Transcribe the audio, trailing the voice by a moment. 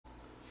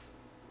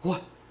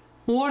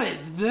What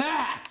is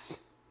that?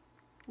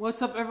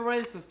 What's up, everybody?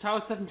 This is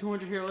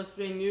Tower7200 here,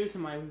 listening news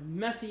in my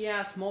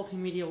messy-ass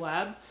multimedia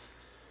lab.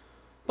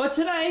 But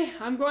today,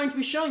 I'm going to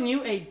be showing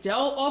you a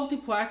Dell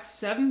Optiplex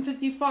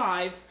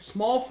 755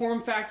 small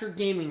form factor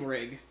gaming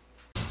rig.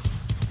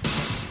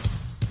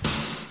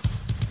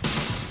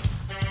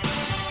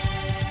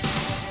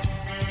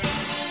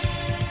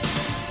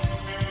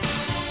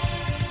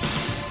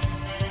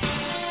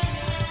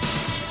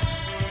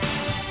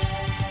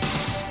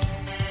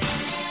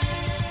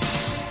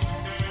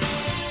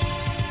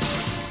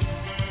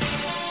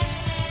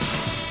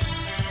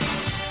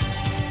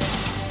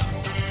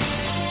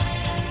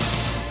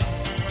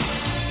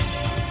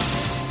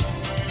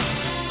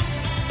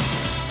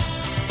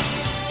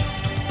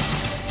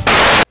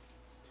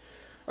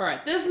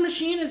 Alright, this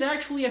machine is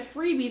actually a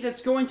freebie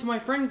that's going to my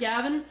friend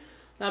Gavin.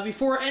 Now,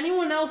 before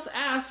anyone else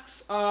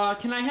asks,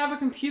 can I have a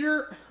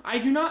computer? I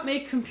do not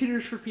make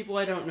computers for people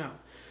I don't know.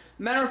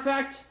 Matter of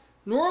fact,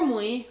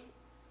 normally,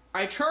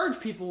 I charge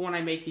people when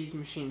I make these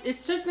machines.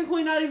 It's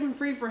technically not even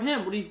free for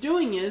him. What he's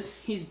doing is,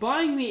 he's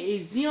buying me a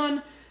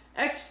Xeon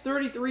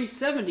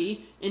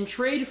X3370 in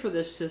trade for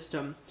this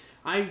system.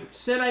 I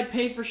said I'd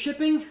pay for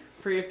shipping,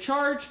 free of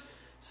charge.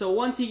 So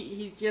once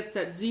he gets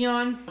that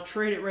Xeon, I'll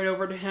trade it right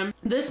over to him.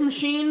 This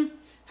machine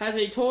has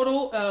a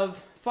total of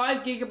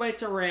 5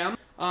 gigabytes of RAM.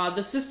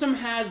 The system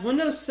has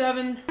Windows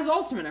 7, has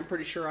Ultimate, I'm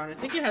pretty sure on it. I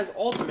think it has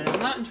Ultimate, I'm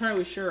not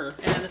entirely sure.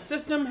 And the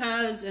system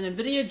has an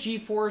NVIDIA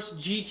GeForce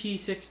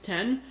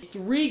GT610,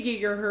 3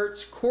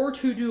 gigahertz Core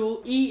 2 Dual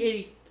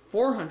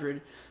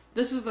E8400.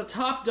 This is the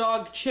top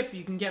dog chip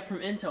you can get from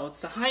Intel. It's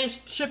the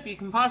highest chip you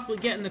can possibly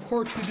get in the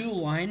Core 2 Dual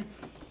line.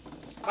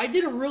 I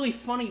did a really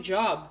funny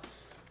job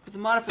with the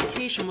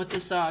modification with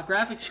this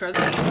graphics card.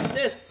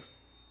 This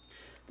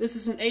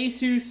is an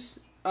Asus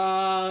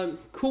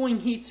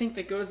cooling heatsink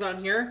that goes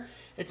on here.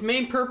 Its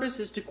main purpose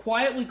is to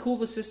quietly cool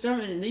the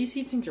system, and these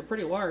heatsinks are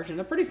pretty large, and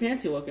they're pretty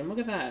fancy looking. Look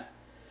at that.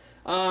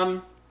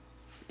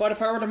 But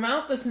if I were to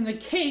mount this in the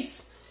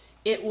case,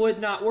 it would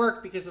not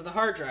work because of the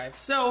hard drive.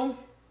 So,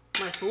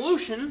 my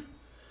solution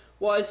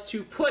was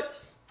to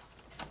put,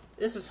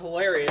 this is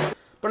hilarious,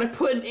 but I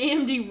put an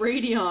AMD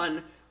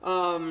Radeon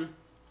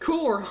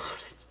cooler on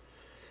it.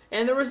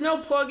 And there was no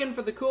plug-in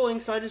for the cooling,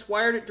 so I just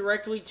wired it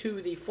directly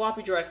to the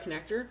floppy drive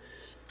connector.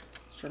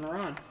 Let's turn her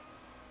on.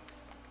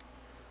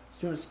 It's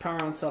doing its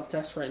power on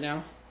self-test right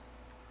now.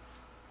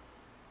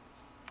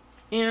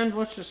 And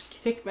let's just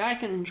kick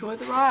back and enjoy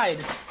the ride.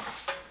 The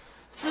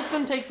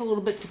system takes a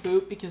little bit to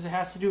boot because it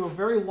has to do a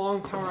very long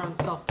power on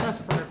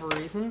self-test for whatever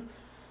reason.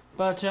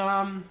 But it's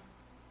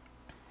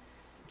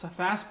a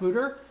fast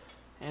booter.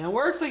 And it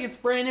works like it's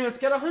brand new. It's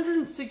got a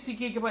 160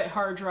 gigabyte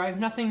hard drive,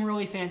 nothing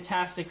really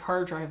fantastic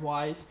hard drive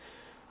wise.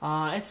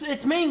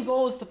 Its main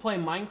goal is to play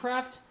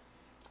Minecraft.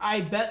 I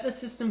bet the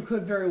system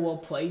could very well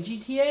play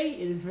GTA.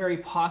 It is very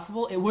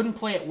possible. It wouldn't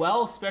play it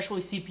well,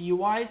 especially CPU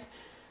wise.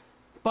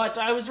 But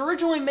I was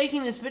originally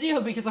making this video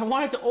because I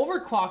wanted to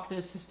overclock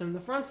this system.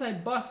 The front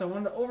side bus, I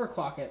wanted to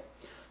overclock it.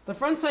 The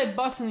front side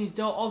bus in these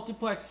Dell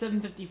Optiplex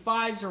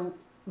 755s are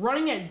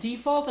running at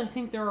default. I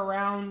think they're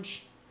around,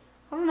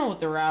 I don't know what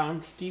they're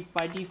around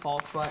by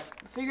default, but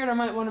I figured I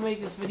might want to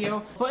make this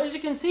video. But as you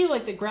can see,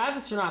 like, the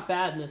graphics are not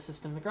bad in this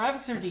system. The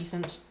graphics are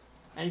decent.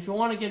 And if you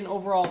want to get an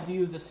overall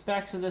view of the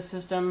specs of this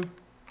system,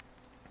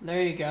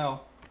 there you go.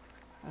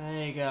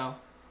 There you go.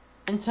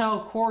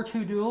 Intel Core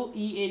 2 Dual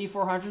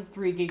E8400,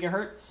 3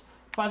 gigahertz,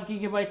 5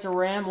 gigabytes of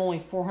RAM, only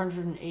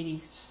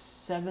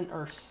 487,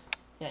 or,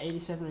 yeah,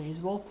 87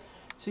 usable,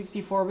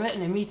 64-bit,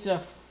 and it meets a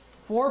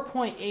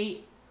 4.8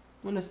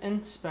 Windows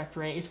Inspect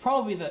rate. It's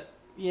probably the,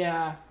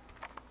 yeah,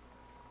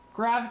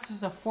 graphics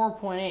is a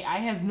 4.8. I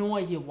have no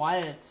idea why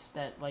it's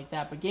like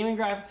that, but gaming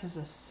graphics is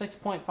a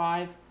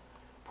 6.5.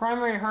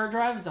 Primary hard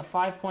drive is a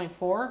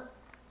 5.4,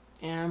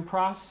 and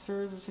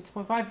processor is a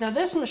 6.5. Now,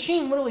 this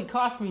machine literally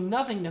cost me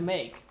nothing to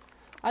make.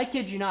 I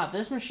kid you not.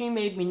 This machine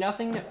made me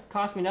nothing.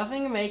 Cost me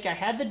nothing to make. I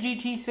had the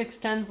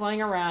GT610s laying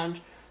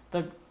around.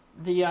 The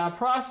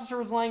processor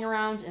was laying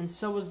around, and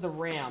so was the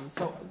RAM.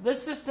 So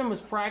this system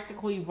was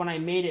practically, when I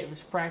made it, it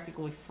was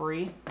practically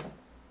free.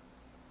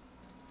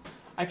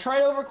 I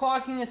tried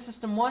overclocking the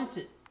system once.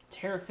 It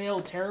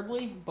failed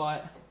terribly,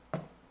 but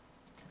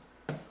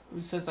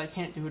who says I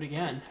can't do it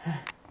again?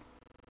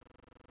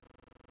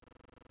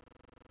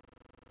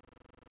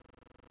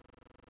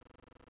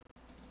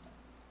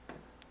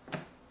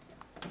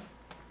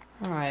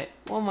 Alright,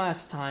 one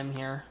last time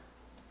here.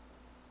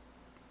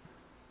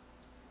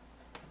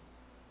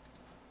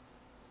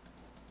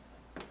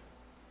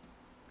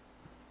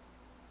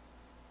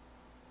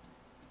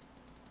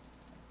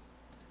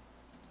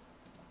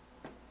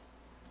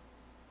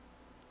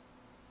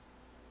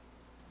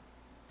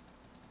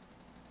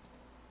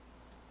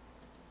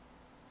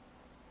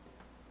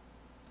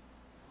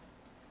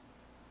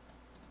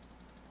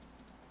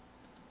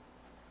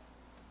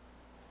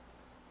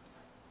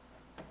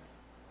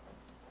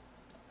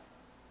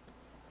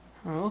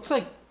 It looks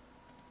like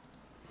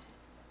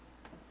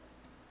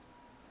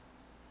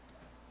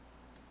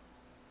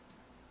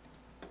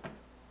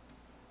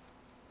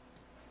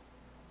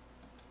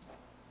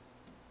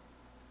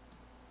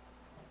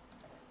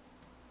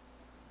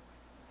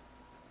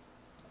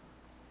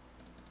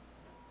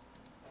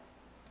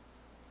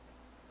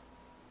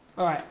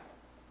Alright.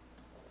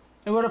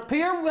 It would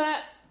appear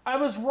that I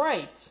was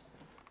right.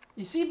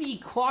 You see the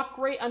clock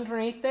rate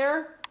underneath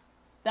there?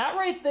 That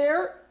right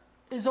there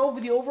is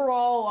over the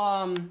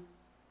overall,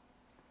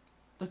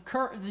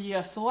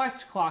 the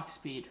select clock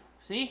speed.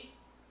 See?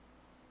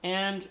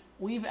 And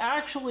we've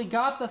actually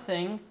got the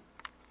thing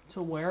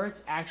to where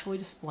it's actually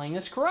displaying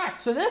as correct.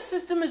 So this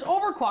system is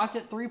overclocked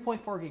at 3.4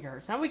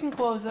 gigahertz. Now we can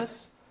close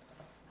this.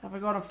 If I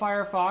go to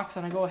Firefox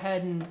and I go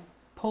ahead and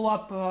pull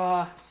up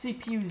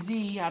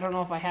CPU-Z, I don't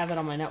know if I have it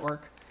on my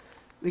network,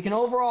 we can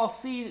overall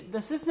see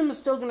the system is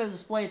still going to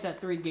display it's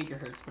at 3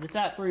 gigahertz, but it's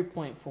at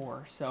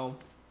 3.4. So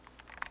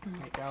there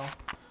we go.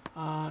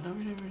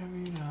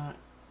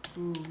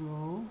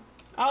 www.google.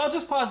 I'll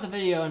just pause the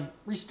video and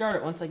restart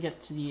it once I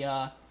get to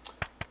the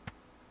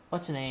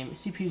what's the name?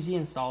 CPU-Z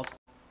installed.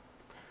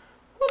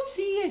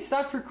 Whoopsie, I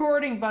stopped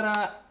recording, but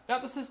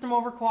got the system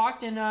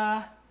overclocked and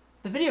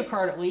the video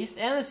card at least,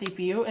 and the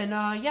CPU, and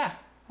yeah,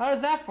 how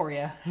does that for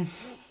you?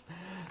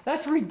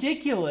 That's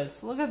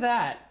ridiculous. Look at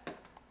that.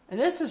 And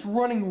this is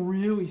running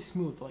really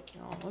smooth. Like,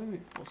 you know, let me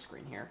full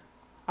screen here.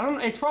 I don't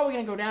know, it's probably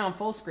gonna go down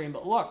full screen,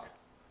 but look.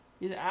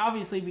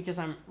 Obviously because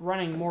I'm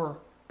running more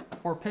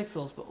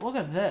pixels, but look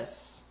at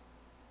this.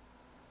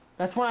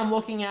 That's when I'm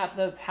looking at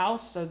the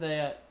house or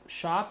the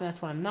shop, and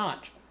that's when I'm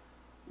not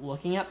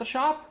looking at the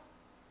shop.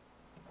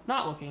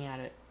 Not looking at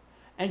it.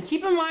 And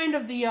keep in mind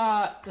of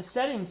the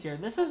settings here.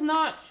 This is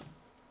not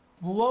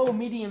low,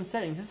 medium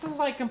settings. This is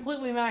like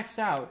completely maxed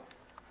out.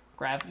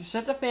 Graphics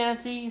set to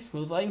fancy,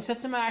 smooth lighting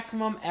set to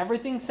maximum,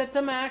 everything set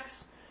to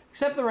max,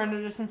 except the render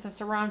distance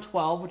that's around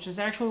 12, which is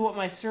actually what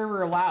my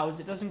server allows.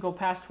 It doesn't go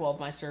past 12,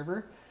 my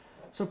server.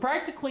 So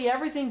practically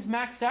everything's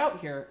maxed out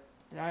here.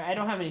 I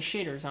don't have any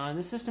shaders on.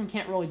 This system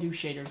can't really do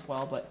shaders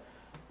well, but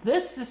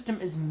this system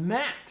is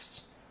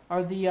maxed.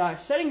 Or the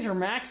settings are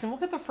maxed, and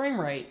look at the frame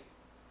rate.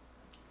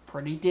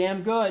 Pretty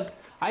damn good.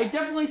 I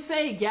definitely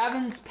say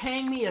Gavin's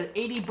paying me an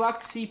 $80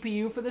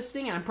 CPU for this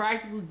thing, and I'm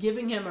practically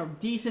giving him a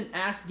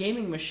decent-ass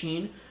gaming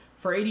machine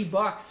for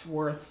 $80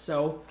 worth,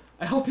 so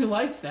I hope he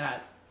likes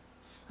that.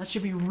 That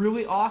should be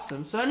really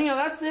awesome. So anyhow,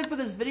 that's it for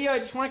this video. I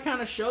just want to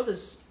kind of show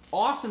this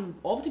awesome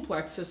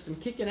Optiplex system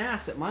kicking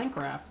ass at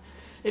Minecraft.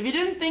 If you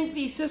didn't think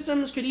these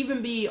systems could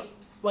even be,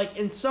 like,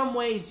 in some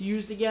ways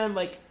used again,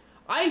 like,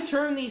 I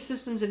turn these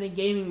systems into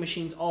gaming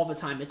machines all the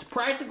time. It's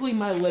practically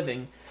my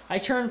living. I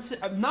turned,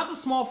 not the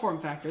small form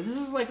factor, this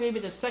is like maybe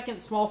the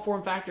second small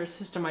form factor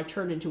system I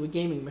turned into a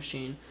gaming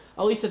machine,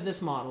 at least of this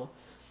model.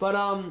 But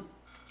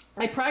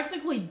I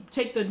practically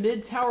take the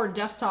mid-tower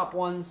desktop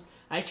ones,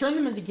 I turn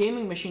them into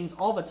gaming machines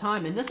all the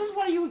time, and this is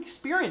what you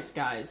experience,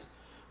 guys.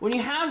 When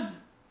you have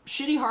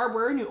shitty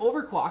hardware and you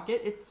overclock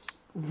it, it's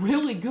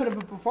really good of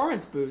a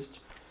performance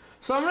boost.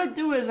 So what I'm going to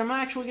do is I'm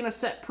actually going to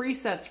set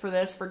presets for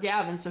this for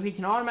Gavin so he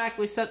can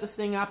automatically set this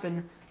thing up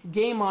and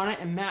game on it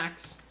and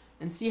max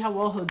and see how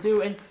well he'll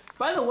do. And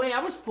by the way, I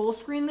was full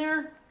screen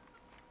there.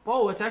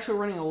 Oh, it's actually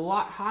running a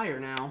lot higher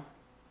now.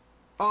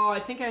 Oh, I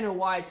think I know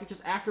why. It's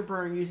because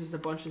Afterburner uses a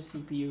bunch of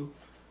CPU.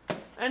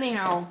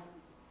 Anyhow,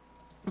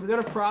 we go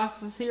to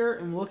process here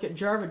and look at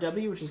Java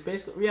W, which is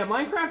basically, yeah,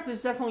 Minecraft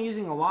is definitely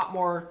using a lot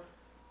more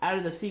out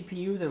of the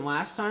CPU than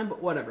last time,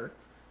 but whatever.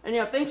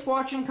 Anyhow, thanks for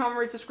watching, comment,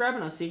 rate, subscribe,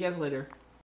 and I'll see you guys later.